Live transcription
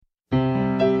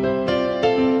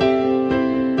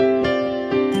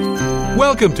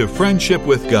Welcome to Friendship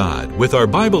with God with our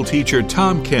Bible teacher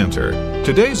Tom Cantor.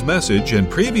 Today's message and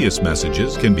previous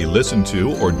messages can be listened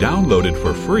to or downloaded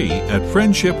for free at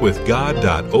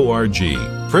friendshipwithgod.org.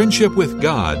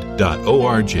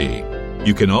 friendshipwithgod.org.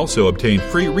 You can also obtain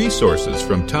free resources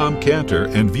from Tom Cantor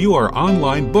and view our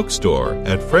online bookstore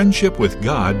at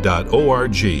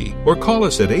friendshipwithgod.org or call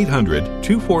us at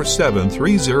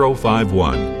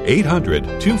 800-247-3051.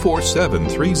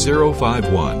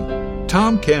 800-247-3051.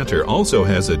 Tom Cantor also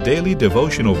has a daily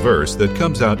devotional verse that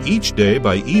comes out each day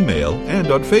by email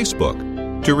and on Facebook.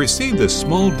 To receive this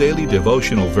small daily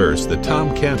devotional verse that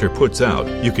Tom Cantor puts out,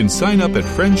 you can sign up at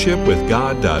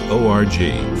friendshipwithgod.org,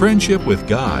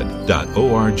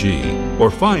 friendshipwithgod.org, or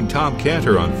find Tom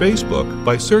Cantor on Facebook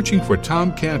by searching for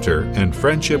Tom Cantor and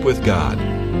Friendship with God.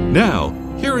 Now,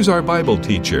 here is our Bible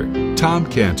teacher, Tom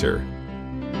Cantor.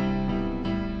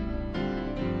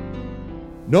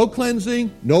 No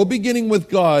cleansing, no beginning with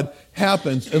God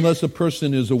happens unless a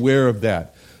person is aware of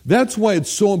that. That's why it's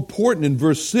so important in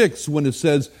verse 6 when it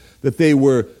says that they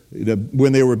were,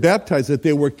 when they were baptized, that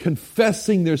they were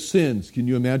confessing their sins. Can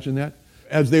you imagine that?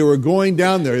 As they were going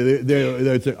down there,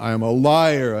 they'd say, I'm a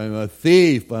liar, I'm a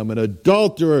thief, I'm an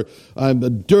adulterer, I'm a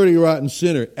dirty, rotten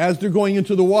sinner. As they're going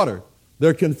into the water,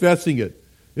 they're confessing it.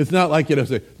 It's not like,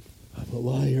 say, I'm a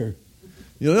liar.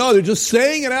 They're just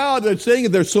saying it out. They're saying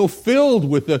it. They're so filled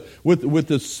with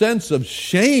the sense of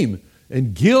shame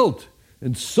and guilt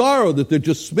and sorrow that they're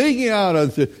just speaking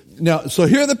out. Now, so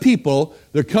here are the people.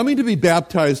 They're coming to be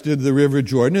baptized into the River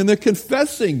Jordan, and they're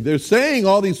confessing. They're saying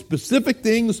all these specific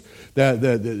things,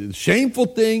 that shameful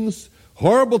things,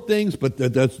 horrible things, but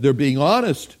they're being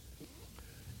honest.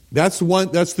 That's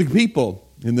the people.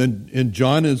 And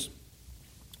John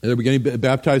they're beginning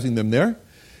baptizing them there.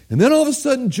 And then all of a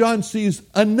sudden, John sees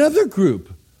another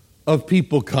group of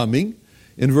people coming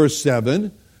in verse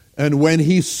 7. And when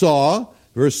he saw,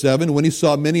 verse 7, when he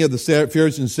saw many of the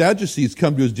Pharisees and Sadducees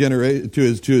come to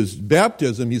his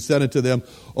baptism, he said unto them,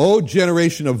 O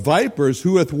generation of vipers,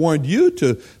 who hath warned you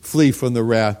to flee from the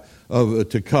wrath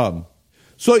to come?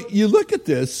 So you look at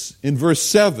this in verse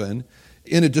 7,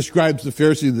 and it describes the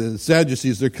Pharisees and the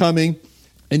Sadducees. They're coming,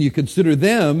 and you consider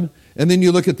them. And then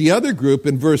you look at the other group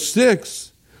in verse 6.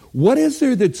 What is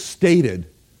there that's stated?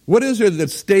 What is there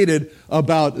that's stated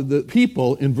about the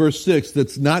people in verse 6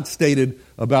 that's not stated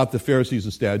about the Pharisees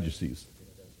and Sadducees?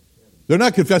 They're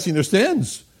not confessing their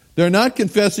sins. They're not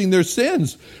confessing their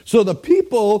sins. So the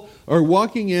people are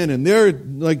walking in and they're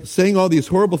like saying all these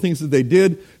horrible things that they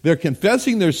did. They're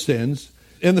confessing their sins.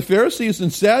 And the Pharisees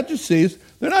and Sadducees,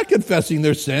 they're not confessing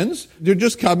their sins. They're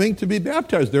just coming to be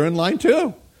baptized. They're in line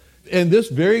too. And this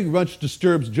very much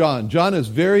disturbs John. John is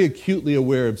very acutely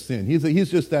aware of sin. He's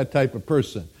just that type of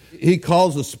person. He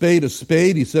calls a spade a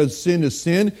spade. He says sin is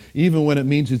sin, even when it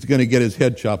means he's going to get his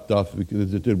head chopped off,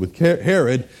 because it did with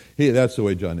Herod. That's the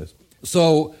way John is.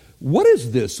 So what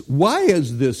is this? Why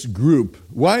is this group?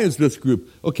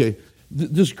 Okay,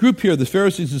 this group here, the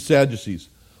Pharisees and Sadducees.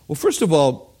 Well, first of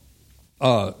all,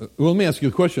 let me ask you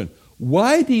a question.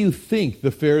 Why do you think the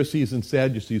Pharisees and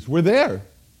Sadducees were there?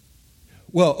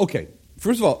 Well, okay,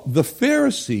 first of all, the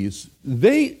Pharisees,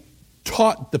 they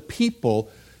taught the people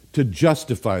to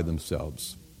justify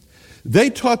themselves. They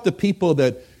taught the people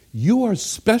that you are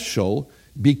special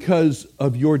because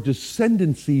of your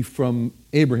descendancy from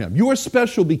Abraham. You are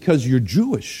special because you're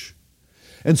Jewish.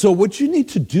 And so what you need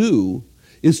to do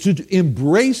is to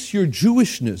embrace your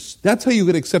Jewishness. That's how you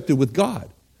get accepted with God.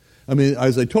 I mean,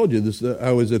 as I told you,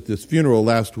 I was at this funeral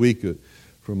last week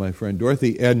for my friend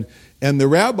Dorothy, and the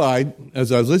rabbi,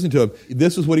 as I was listening to him,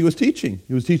 this is what he was teaching.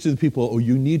 He was teaching the people,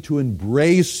 you need to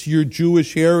embrace your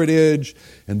Jewish heritage,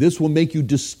 and this will make you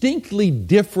distinctly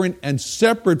different and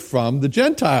separate from the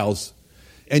Gentiles.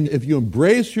 And if you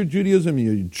embrace your Judaism,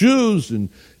 you're Jews and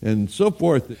so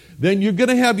forth, then you're going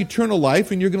to have eternal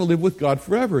life, and you're going to live with God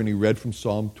forever. And he read from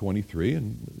Psalm 23,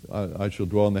 and I shall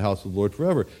dwell in the house of the Lord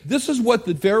forever. This is what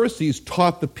the Pharisees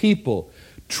taught the people.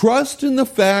 Trust in the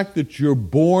fact that you're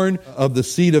born of the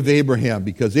seed of Abraham,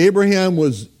 because Abraham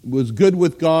was good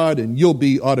with God, and you'll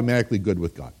be automatically good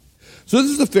with God. So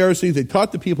this is the Pharisees. They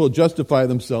taught the people to justify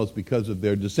themselves because of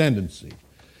their descendancy.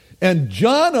 And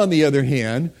John, on the other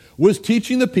hand, was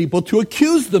teaching the people to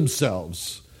accuse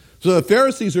themselves. So the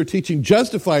Pharisees are teaching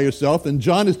justify yourself, and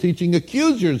John is teaching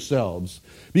accuse yourselves,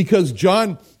 because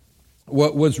John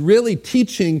was really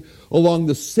teaching along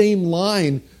the same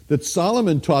line that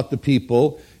Solomon taught the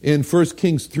people in 1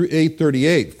 Kings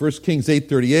 8:38. 1 Kings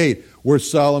 8:38, where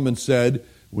Solomon said,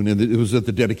 when it was at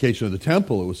the dedication of the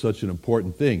temple, it was such an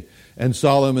important thing. And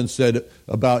Solomon said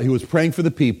he was praying for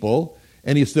the people,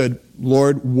 And he said,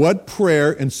 Lord, what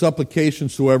prayer and supplication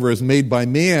soever is made by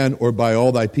man or by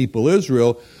all thy people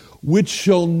Israel, which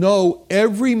shall know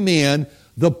every man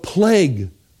the plague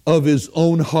of his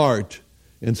own heart,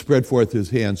 and spread forth his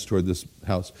hands toward this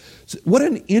house. So what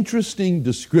an interesting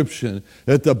description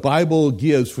that the Bible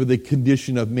gives for the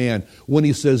condition of man when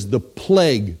he says the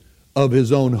plague of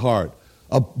his own heart.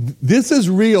 This is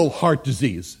real heart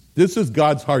disease. This is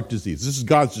God's heart disease. This is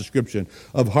God's description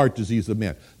of heart disease of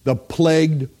man. The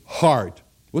plagued heart.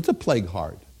 What's a plagued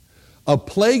heart? A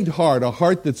plagued heart, a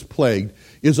heart that's plagued,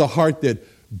 is a heart that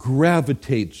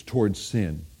gravitates towards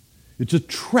sin. It's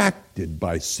attracted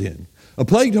by sin. A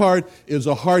plagued heart is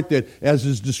a heart that, as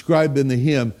is described in the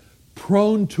hymn,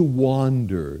 prone to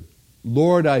wander.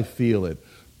 Lord, I feel it.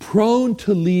 Prone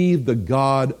to leave the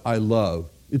God I love.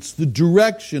 It's the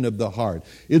direction of the heart.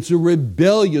 It's a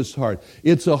rebellious heart.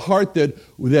 It's a heart that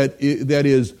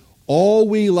is, all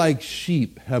we like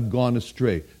sheep have gone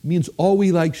astray. It means all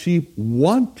we like sheep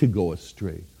want to go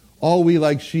astray. All we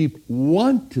like sheep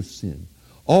want to sin.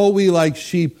 All we like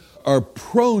sheep are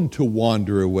prone to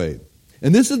wander away.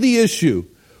 And this is the issue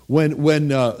when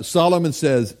Solomon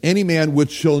says, any man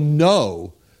which shall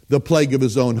know the plague of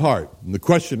his own heart. And the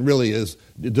question really is,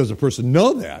 does a person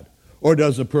know that? Or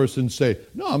does a person say,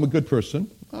 no, I'm a good person.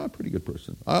 I'm a pretty good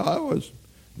person. I was.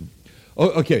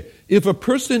 Okay, if a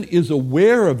person is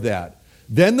aware of that,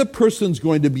 then the person's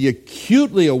going to be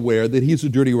acutely aware that he's a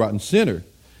dirty, rotten sinner.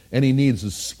 And he needs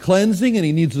a cleansing and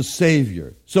he needs a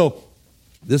Savior. So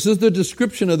this is the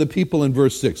description of the people in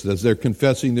verse 6 as they're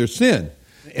confessing their sin.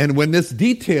 And when this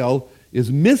detail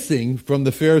is missing from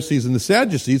the Pharisees and the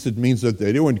Sadducees, it means that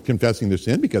they weren't confessing their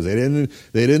sin because they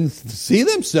didn't see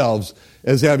themselves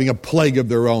as having a plague of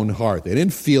their own heart. They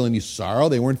didn't feel any sorrow.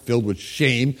 They weren't filled with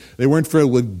shame. They weren't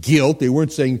filled with guilt. They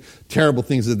weren't saying terrible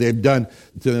things that they've done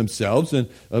to themselves and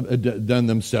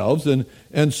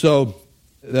and so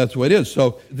that's what it is.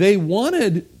 So they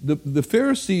wanted, the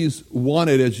Pharisees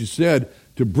wanted, as you said,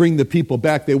 to bring the people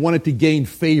back. They wanted to gain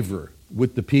favor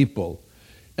with the people.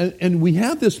 And we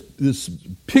have this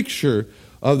picture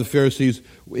of the Pharisees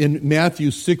in Matthew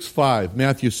 6:5.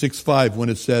 Matthew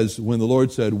 6:5, when the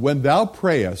Lord said, when thou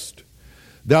prayest,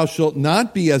 thou shalt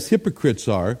not be as hypocrites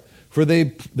are, for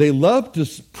they love to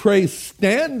pray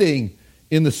standing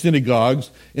in the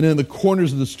synagogues and in the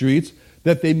corners of the streets,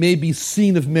 that they may be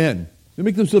seen of men. They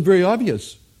make themselves very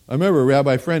obvious. I remember a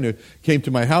rabbi friend who came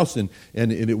to my house, and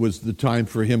it was the time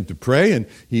for him to pray, and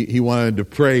he wanted to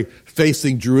pray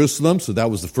facing Jerusalem, so that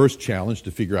was the first challenge,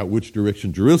 to figure out which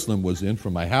direction Jerusalem was in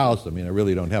from my house. I mean, I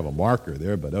really don't have a marker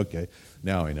there, but okay,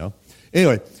 now I know.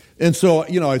 Anyway, and so,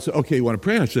 I said, okay, you want to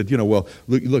pray? And I said, well,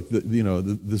 look,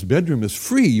 this bedroom is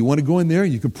free. You want to go in there?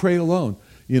 You can pray alone,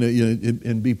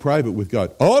 and be private with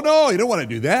God. Oh, no, you don't want to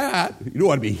do that. You don't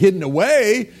want to be hidden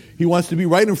away. He wants to be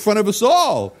right in front of us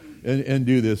all. And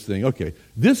do this thing. Okay.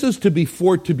 This is to be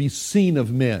seen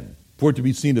of men. For to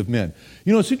be seen of men.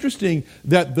 It's interesting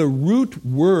that the root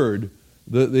word,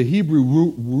 the Hebrew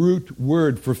root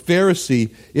word for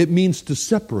Pharisee, it means to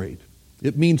separate.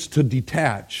 It means to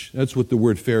detach. That's what the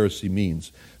word Pharisee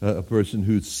means. A person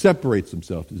who separates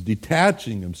himself, is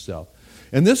detaching himself.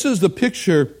 And this is the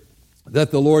picture that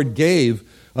the Lord gave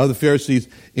of the Pharisees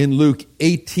in Luke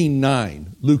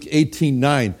 18:9. Luke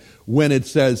 18:9, when it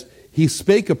says, he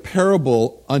spake a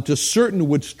parable unto certain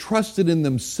which trusted in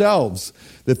themselves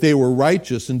that they were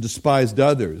righteous and despised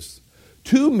others.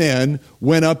 2 men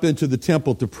went up into the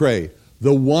temple to pray,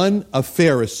 the one a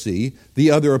Pharisee,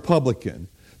 the other a publican.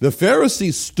 The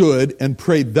Pharisee stood and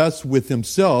prayed thus with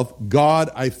himself, God,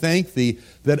 I thank thee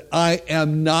that I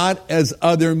am not as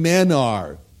other men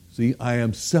are. See, I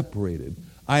am separated.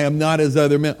 I am not as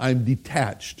other men. I'm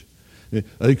detached.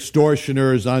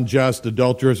 Extortioners, unjust,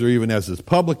 adulterers, or even as this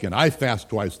publican. I fast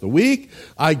twice a week.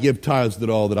 I give tithes to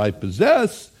all that I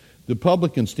possess. The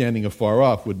publican, standing afar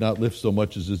off, would not lift so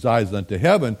much as his eyes unto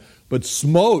heaven, but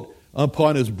smote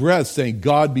upon his breast, saying,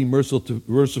 God be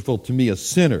merciful to me, a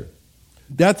sinner.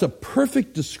 That's a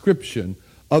perfect description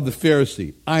of the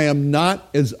Pharisee. I am not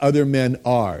as other men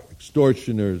are,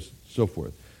 extortioners, so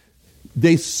forth.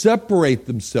 They separate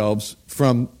themselves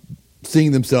from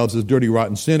seeing themselves as dirty,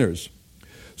 rotten sinners.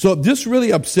 So this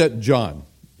really upset John.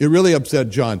 It really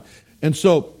upset John. And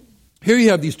so here you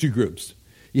have these two groups.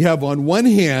 You have on one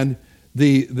hand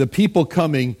the people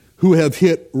coming who have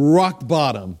hit rock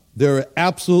bottom. They're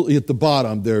absolutely at the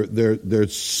bottom. Their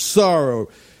sorrow,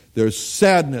 their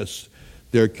sadness,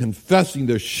 they're confessing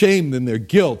their shame and their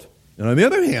guilt. And on the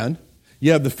other hand,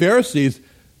 you have the Pharisees.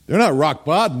 They're not rock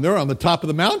bottom. They're on the top of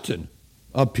the mountain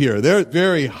up here. They're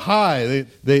very high.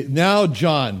 Now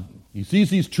John, he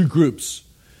sees these two groups.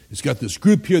 He's got this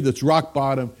group here that's rock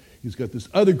bottom. He's got this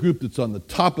other group that's on the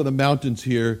top of the mountains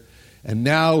here. And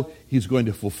now he's going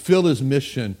to fulfill his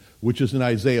mission, which is in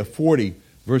Isaiah 40,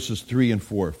 verses 3 and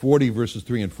 4. 40 verses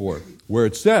 3 and 4, where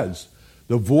it says,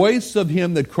 the voice of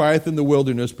him that crieth in the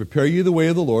wilderness, prepare ye the way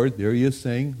of the Lord. There he is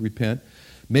saying, repent.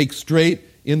 Make straight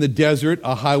in the desert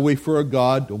a highway for our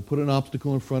God. Don't put an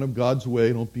obstacle in front of God's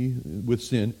way. Don't be with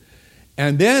sin.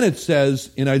 And then it says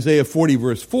in Isaiah 40,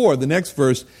 verse 4, the next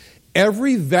verse,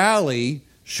 every valley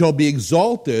shall be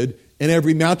exalted, and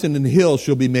every mountain and hill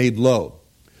shall be made low.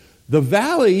 The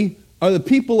valley are the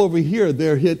people over here.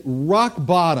 They're hit rock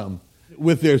bottom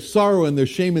with their sorrow and their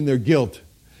shame and their guilt.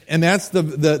 And that's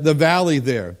the valley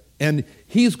there. And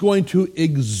he's going to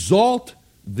exalt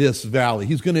this valley.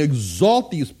 He's going to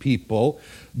exalt these people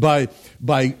by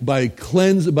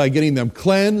getting them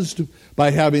cleansed,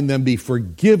 by having them be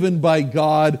forgiven by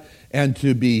God, and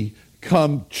to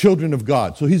become children of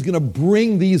God. So he's going to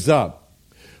bring these up.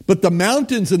 But the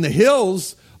mountains and the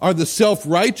hills are the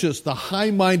self-righteous, the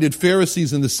high-minded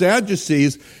Pharisees and the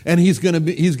Sadducees, and he's going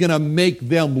to make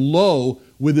them low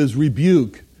with his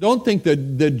rebuke. Don't think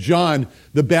that John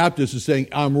the Baptist is saying,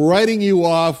 I'm writing you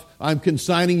off, I'm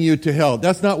consigning you to hell.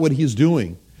 That's not what he's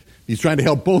doing. He's trying to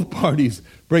help both parties,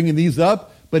 bringing these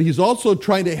up, but he's also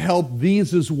trying to help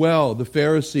these as well, the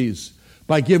Pharisees,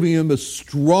 by giving them a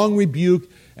strong rebuke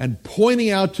and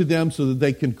pointing out to them so that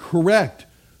they can correct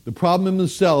the problem in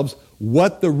themselves,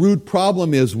 what the root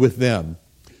problem is with them.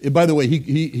 And by the way,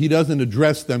 he doesn't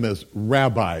address them as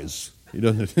rabbis. He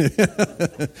doesn't.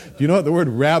 Do you know what the word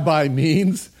rabbi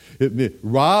means?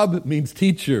 Rab means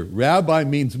teacher. Rabbi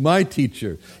means my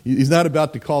teacher. He's not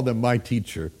about to call them my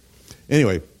teacher.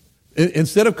 Anyway,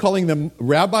 instead of calling them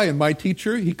rabbi and my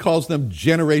teacher, he calls them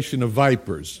generation of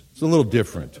vipers. It's a little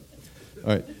different.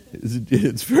 All right.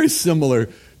 It's very similar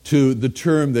to the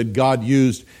term that God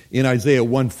used in Isaiah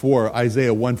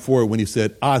 1:4, when he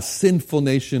said, sinful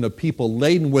nation of people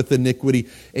laden with iniquity,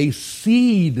 a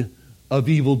seed of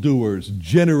evildoers,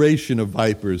 generation of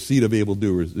vipers, seed of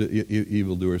evildoers.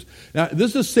 Now, this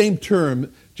is the same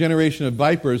term, generation of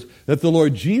vipers, that the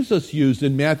Lord Jesus used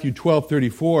in Matthew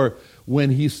 12:34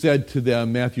 when he said to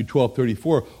them, Matthew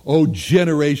 12:34, O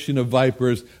generation of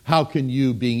vipers, how can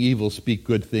you, being evil, speak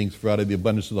good things? For out of the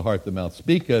abundance of the heart the mouth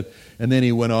speaketh. And then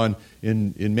he went on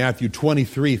in Matthew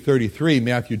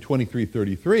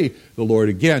 23:33, the Lord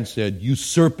again said, you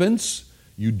serpents,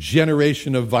 you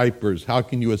generation of vipers, how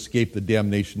can you escape the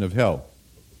damnation of hell?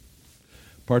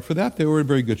 Apart from that, they were in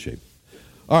very good shape.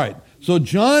 All right, so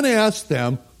John asked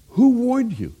them, who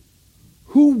warned you?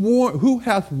 Who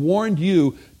hath warned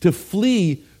you to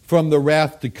flee from the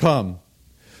wrath to come?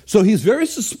 So he's very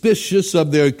suspicious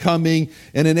of their coming,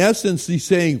 and in essence he's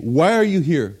saying, why are you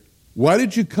here? Why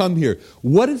did you come here?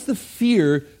 What is the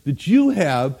fear that you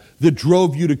have that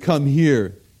drove you to come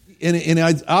here? And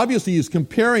obviously he's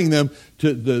comparing them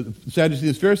to the Sadducees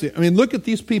and Pharisees. I mean, look at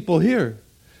these people here.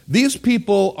 These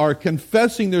people are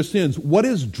confessing their sins. What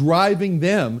is driving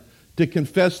them to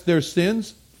confess their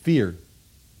sins? Fear.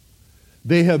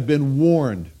 They have been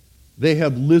warned. They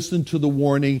have listened to the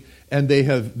warning, and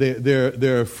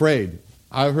they're afraid.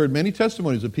 I've heard many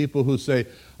testimonies of people who say,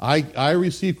 I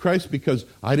received Christ because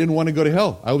I didn't want to go to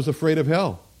hell. I was afraid of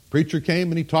hell. Preacher came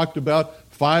and he talked about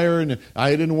fire, and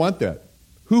I didn't want that.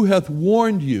 Who hath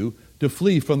warned you to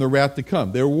flee from the wrath to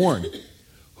come? They're warned.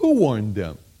 Who warned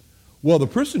them? Well, the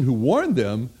person who warned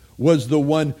them was the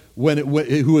one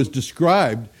who is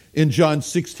described in John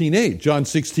 16:8. John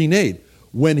 16:8.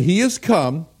 When he is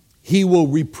come, he will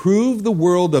reprove the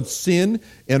world of sin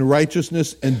and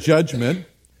righteousness and judgment.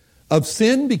 Of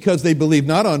sin, because they believe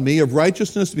not on me. Of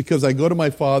righteousness, because I go to my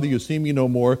Father, you see me no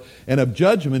more. And of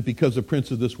judgment, because the prince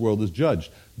of this world is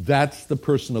judged. That's the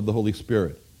person of the Holy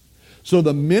Spirit. So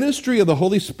the ministry of the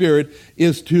Holy Spirit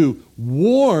is to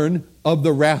warn of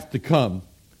the wrath to come.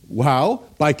 How?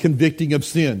 By convicting of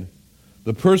sin.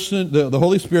 The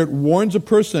Holy Spirit warns a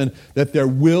person that there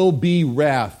will be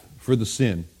wrath for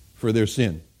their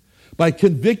sin. By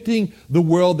convicting the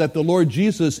world that the Lord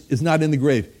Jesus is not in the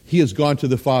grave. He has gone to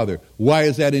the Father. Why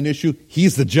is that an issue?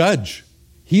 He's the judge.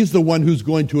 He's the one who's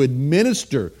going to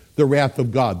administer the wrath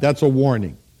of God. That's a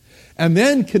warning. And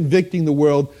then convicting the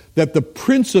world that the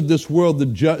prince of this world,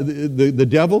 the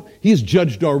devil, he's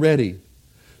judged already.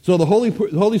 So the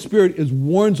Holy Spirit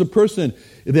warns a person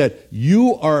that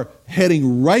you are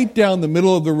heading right down the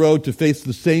middle of the road to face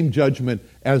the same judgment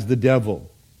as the devil.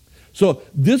 So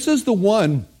this is the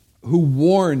one who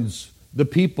warns the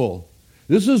people.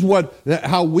 This is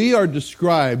how we are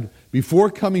described before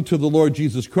coming to the Lord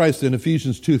Jesus Christ in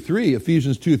Ephesians 2:3.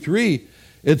 Ephesians 2:3,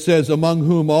 it says, among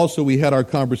whom also we had our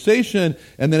conversation.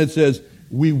 And then it says,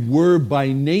 we were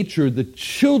by nature the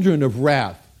children of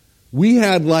wrath. we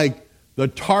had like the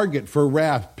target for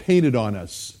wrath painted on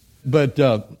us. But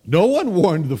no one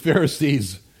warned the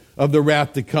Pharisees of the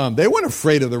wrath to come. They weren't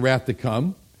afraid of the wrath to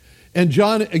come. And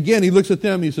John, again, he looks at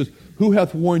them and he says, who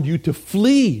hath warned you to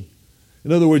flee?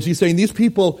 In other words, he's saying these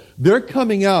people, they're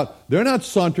coming out. They're not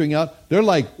sauntering out. They're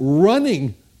like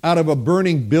running out of a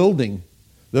burning building.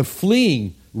 They're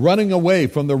fleeing, running away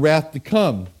from the wrath to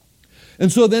come.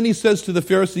 And so then he says to the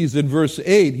Pharisees in verse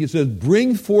 8, he says,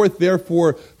 bring forth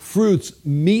therefore fruits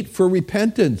meet for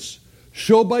repentance.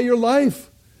 Show by your life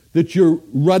that you're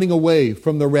running away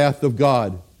from the wrath of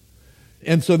God.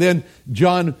 And so then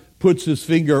John puts his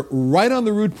finger right on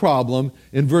the root problem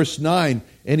in verse 9,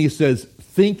 and he says,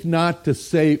 think not to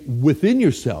say within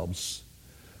yourselves,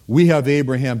 we have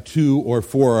Abraham to or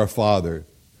for our father.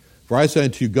 For I say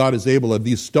unto you, God is able of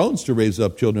these stones to raise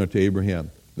up children unto Abraham.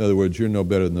 In other words, you're no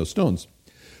better than those stones.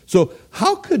 So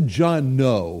how could John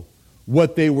know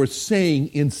what they were saying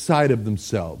inside of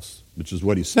themselves, which is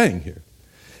what he's saying here?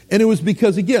 And it was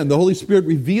because, again, the Holy Spirit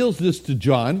reveals this to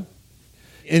John,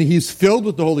 and he's filled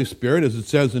with the Holy Spirit, as it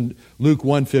says in Luke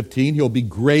 1:15. He'll be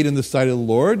great in the sight of the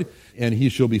Lord, and he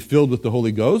shall be filled with the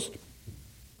Holy Ghost.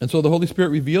 And so the Holy Spirit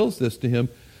reveals this to him,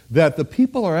 that the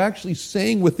people are actually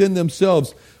saying within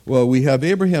themselves, well, we have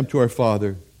Abraham to our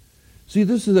father. See,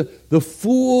 this is the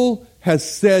fool has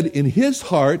said in his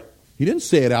heart, he didn't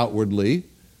say it outwardly,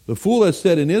 the fool has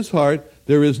said in his heart,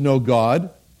 there is no God.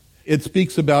 It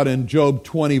speaks about in Job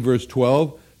 20, verse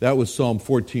 12. That was Psalm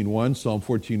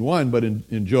 14:1, but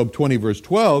in Job 20, verse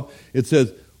 12, it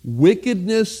says,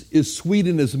 wickedness is sweet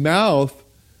in his mouth,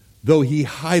 though he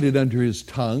hide it under his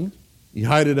tongue. He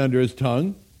hide it under his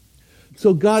tongue.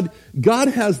 So God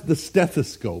has the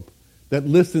stethoscope that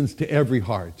listens to every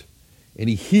heart. And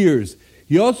he hears.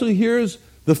 He also hears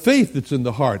the faith that's in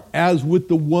the heart, as with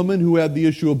the woman who had the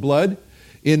issue of blood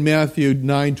in Matthew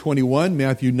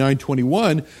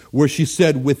 9:21, where she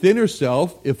said within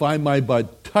herself, if I might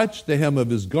but touch the hem of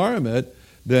his garment,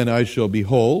 then I shall be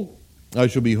whole. I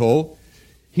shall be whole.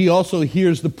 He also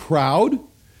hears the proud.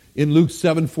 In Luke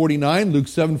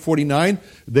 7:49,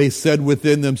 they said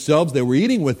within themselves, they were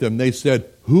eating with them, they said,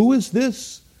 who is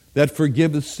this that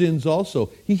forgiveth sins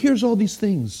also? He hears all these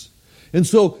things. And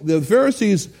so the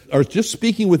Pharisees are just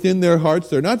speaking within their hearts.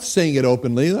 They're not saying it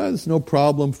openly. There's no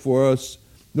problem for us.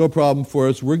 No problem for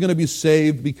us. We're going to be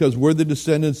saved because we're the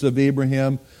descendants of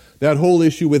Abraham. That whole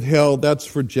issue with hell, that's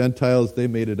for Gentiles. They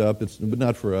made it up. It's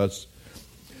not for us.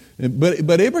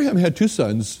 But Abraham had two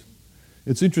sons.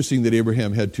 It's interesting that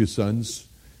Abraham had two sons.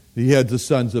 He had the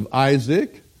sons of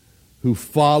Isaac, who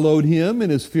followed him in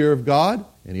his fear of God.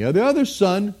 And he had the other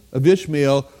son of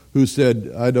Ishmael, who said,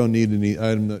 I don't need any,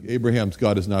 Abraham's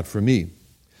God is not for me.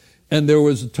 And there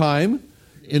was a time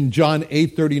in John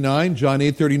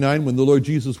 8:39, when the Lord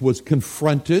Jesus was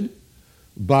confronted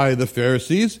by the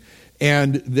Pharisees,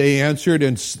 and they answered,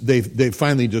 and they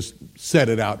finally just said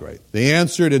it outright. They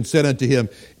answered and said unto him,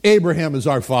 Abraham is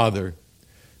our father.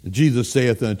 And Jesus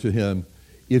saith unto him,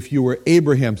 if you were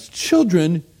Abraham's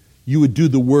children, you would do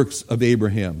the works of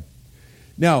Abraham.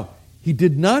 Now, he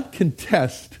did not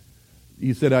contest.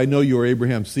 He said, I know you are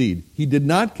Abraham's seed. He did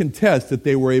not contest that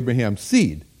they were Abraham's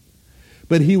seed.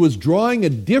 But he was drawing a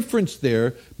difference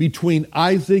there between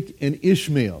Isaac and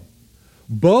Ishmael.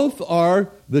 Both are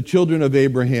the children of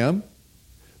Abraham.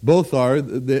 Both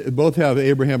have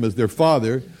Abraham as their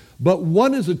father. But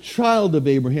one is a child of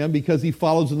Abraham because he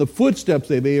follows in the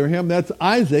footsteps of Abraham. That's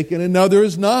Isaac, and another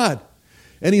is not.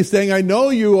 And he's saying, I know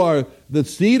you are the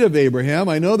seed of Abraham.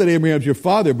 I know that Abraham's your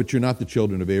father, but you're not the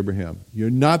children of Abraham. You're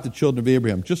not the children of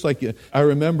Abraham. Just like I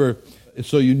remember,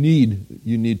 so you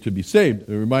need to be saved.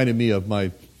 It reminded me of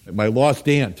my lost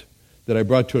aunt that I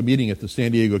brought to a meeting at the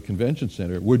San Diego Convention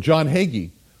Center, where John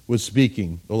Hagee was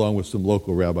speaking along with some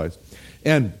local rabbis.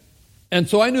 And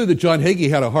so I knew that John Hagee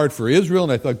had a heart for Israel,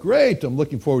 and I thought, great, I'm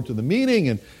looking forward to the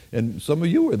meeting. And some of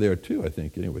you were there too, I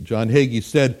think. Anyway, John Hagee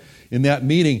said in that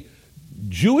meeting,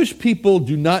 Jewish people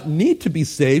do not need to be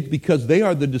saved because they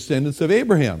are the descendants of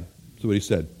Abraham. That's what he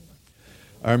said.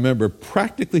 I remember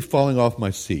practically falling off my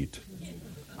seat.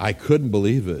 I couldn't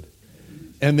believe it.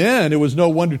 And then it was no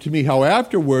wonder to me how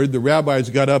afterward the rabbis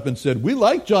got up and said, we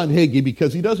like John Hagee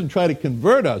because he doesn't try to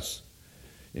convert us.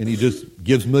 And he just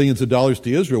gives millions of dollars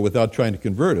to Israel without trying to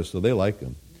convert us, so they like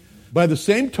him. By the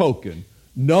same token,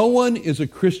 no one is a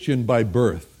Christian by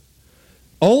birth.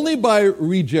 Only by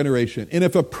regeneration. And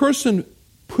if a person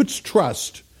puts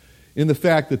trust in the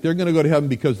fact that they're going to go to heaven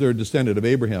because they're a descendant of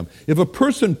Abraham, if a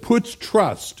person puts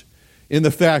trust in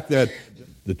the fact that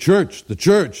the church,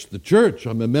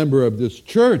 I'm a member of this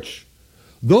church,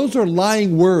 those are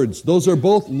lying words. Those are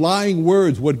both lying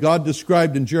words, what God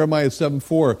described in Jeremiah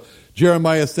 7:4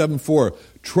 Jeremiah 7:4,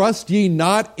 trust ye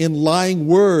not in lying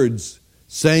words,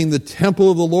 saying the temple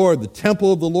of the Lord, the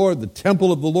temple of the Lord, the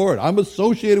temple of the Lord. I'm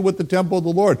associated with the temple of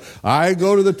the Lord. I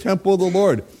go to the temple of the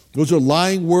Lord. Those are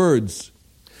lying words.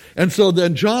 And so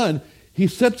then John, he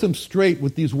sets them straight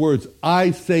with these words,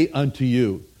 I say unto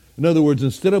you. In other words,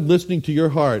 instead of listening to your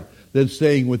heart that's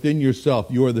saying within yourself,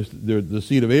 you are the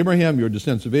seed of Abraham, you're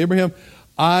descendants of Abraham,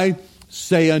 I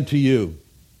say unto you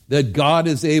that God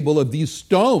is able of these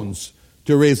stones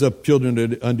to raise up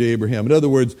children unto Abraham. In other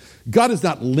words, God is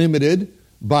not limited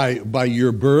by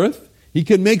your birth. He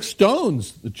can make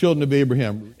stones the children of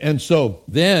Abraham. And so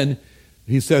then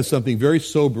he says something very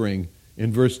sobering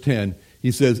in verse 10.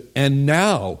 He says, and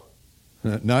now,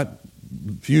 not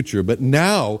future, but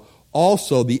now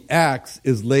also the axe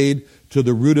is laid to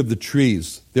the root of the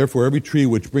trees. Therefore every tree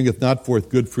which bringeth not forth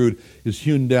good fruit is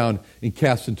hewn down and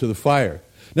cast into the fire.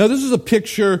 Now this is a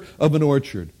picture of an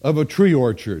orchard, of a tree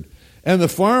orchard. And the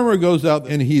farmer goes out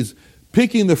and he's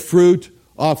picking the fruit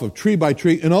off of tree by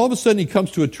tree, and all of a sudden he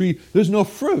comes to a tree, there's no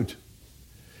fruit.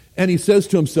 And he says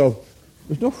to himself,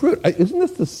 there's no fruit. Isn't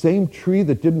this the same tree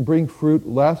that didn't bring fruit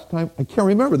last time? I can't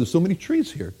remember. There's so many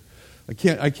trees here.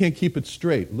 I can't keep it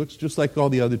straight. It looks just like all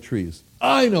the other trees.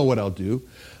 I know what I'll do.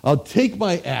 I'll take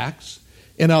my axe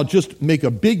and I'll just make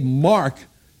a big mark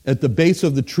at the base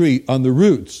of the tree on the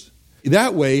roots.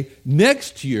 That way,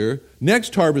 next year,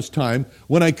 next harvest time,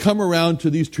 when I come around to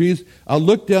these trees, I'll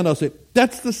look down, I'll say,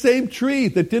 that's the same tree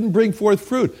that didn't bring forth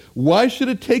fruit. Why should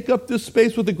it take up this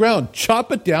space with the ground?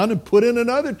 Chop it down and put in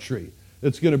another tree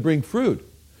that's going to bring fruit.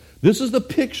 This is the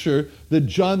picture that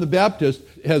John the Baptist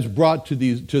has brought to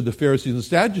the Pharisees and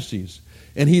Sadducees.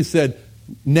 And he said,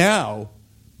 now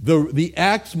the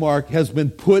axe mark has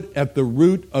been put at the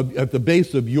root at the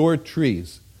base of your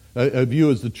trees, of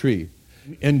you as the tree.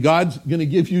 And God's going to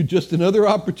give you just another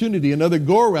opportunity, another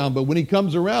go-around. But when he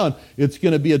comes around, it's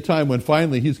going to be a time when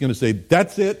finally he's going to say,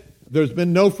 that's it. There's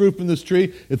been no fruit from this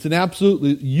tree. It's an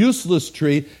absolutely useless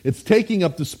tree. It's taking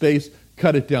up the space.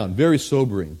 Cut it down. Very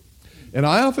sobering. And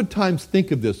I oftentimes think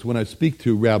of this when I speak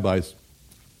to rabbis.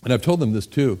 And I've told them this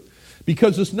too.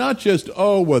 Because it's not just,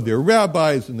 they're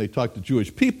rabbis and they talk to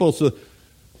Jewish people. So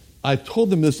I've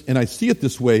told them this, and I see it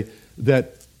this way,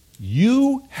 that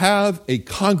you have a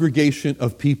congregation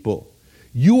of people.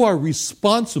 You are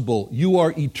responsible. You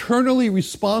are eternally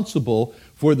responsible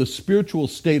for the spiritual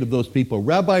state of those people.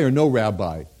 Rabbi or no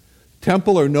rabbi.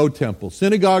 Temple or no temple.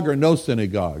 Synagogue or no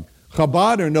synagogue.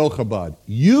 Chabad or no Chabad.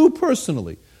 You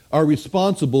personally are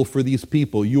responsible for these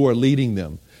people. You are leading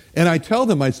them. And I tell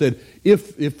them, I said,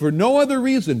 if for no other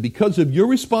reason, because of your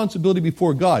responsibility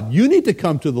before God, you need to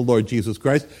come to the Lord Jesus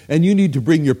Christ, and you need to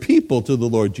bring your people to the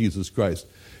Lord Jesus Christ.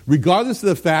 Regardless of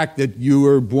the fact that you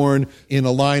were born in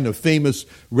a line of famous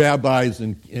rabbis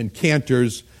and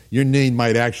cantors, your name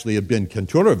might actually have been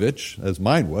Kantorovich, as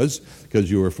mine was, because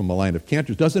you were from a line of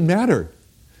cantors. Doesn't matter.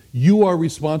 You are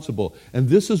responsible. And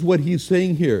this is what he's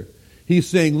saying here. He's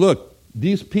saying, look,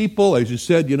 these people, as you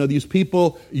said, these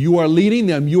people, you are leading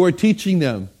them, you are teaching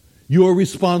them, you are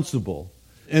responsible.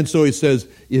 And so he says,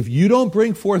 if you don't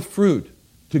bring forth fruit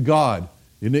to God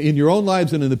in your own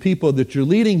lives and in the people that you're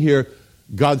leading here,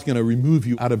 God's going to remove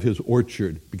you out of his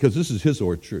orchard, because this is his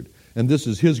orchard, and this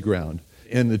is his ground,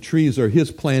 and the trees are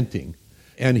his planting.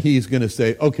 And he's going to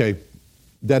say, okay,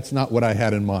 that's not what I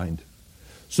had in mind.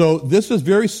 So this is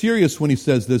very serious when he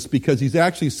says this, because he's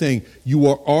actually saying you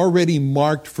are already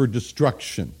marked for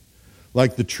destruction,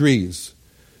 like the trees.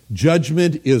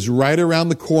 Judgment is right around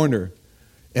the corner,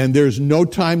 and there's no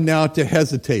time now to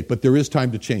hesitate, but there is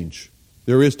time to change.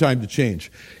 There is time to change.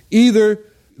 Either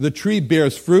the tree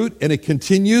bears fruit and it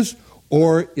continues,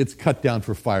 or it's cut down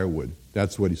for firewood.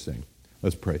 That's what he's saying.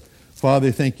 Let's pray.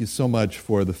 Father, thank you so much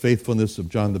for the faithfulness of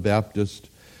John the Baptist.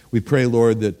 We pray,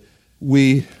 Lord, that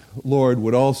we, Lord,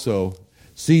 would also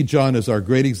see John as our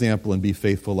great example and be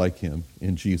faithful like him.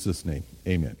 In Jesus' name,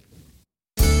 amen.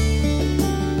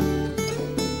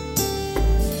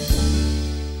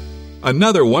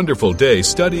 Another wonderful day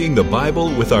studying the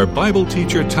Bible with our Bible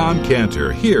teacher Tom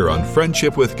Cantor here on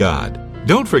Friendship with God.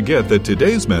 Don't forget that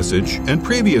today's message and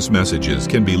previous messages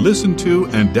can be listened to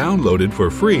and downloaded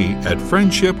for free at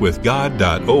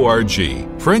friendshipwithgod.org.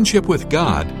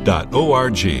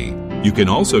 friendshipwithgod.org. You can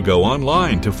also go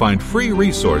online to find free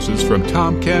resources from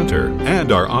Tom Cantor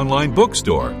and our online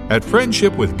bookstore at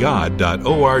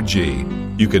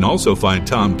friendshipwithgod.org. You can also find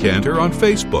Tom Cantor on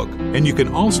Facebook, and you can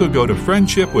also go to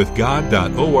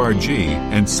friendshipwithgod.org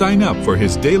and sign up for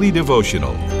his daily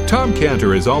devotional. Tom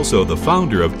Cantor is also the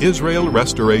founder of Israel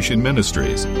Restoration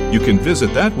Ministries. You can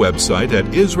visit that website at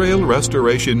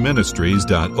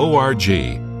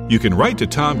israelrestorationministries.org. You can write to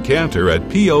Tom Cantor at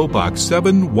P.O. Box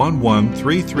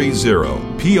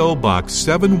 711330, P.O. Box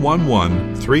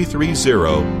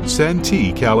 711330,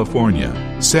 Santee,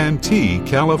 California. Santee,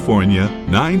 California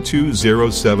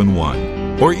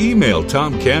 92071. Or email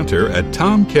Tom Cantor at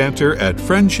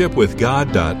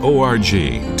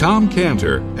tomcantor@friendshipwithgod.org. Tom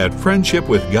Cantor at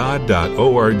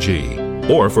friendshipwithgod.org.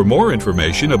 Or for more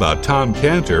information about Tom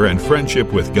Cantor and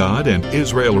Friendship with God and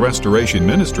Israel Restoration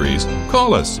Ministries,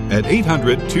 call us at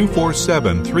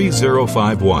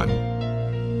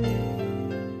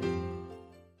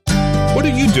 800-247-3051. What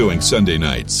are you doing Sunday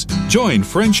nights? Join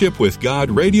Friendship with God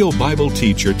radio Bible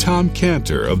teacher Tom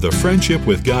Cantor of the Friendship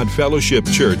with God Fellowship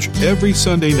Church every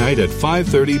Sunday night at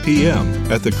 5:30 p.m.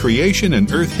 at the Creation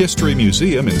and Earth History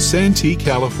Museum in Santee,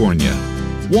 California.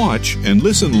 Watch and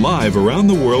listen live around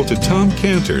the world to Tom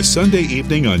Cantor Sunday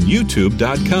evening on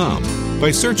YouTube.com by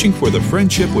searching for the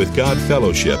Friendship with God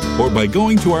Fellowship or by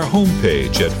going to our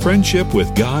homepage at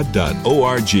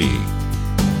friendshipwithgod.org.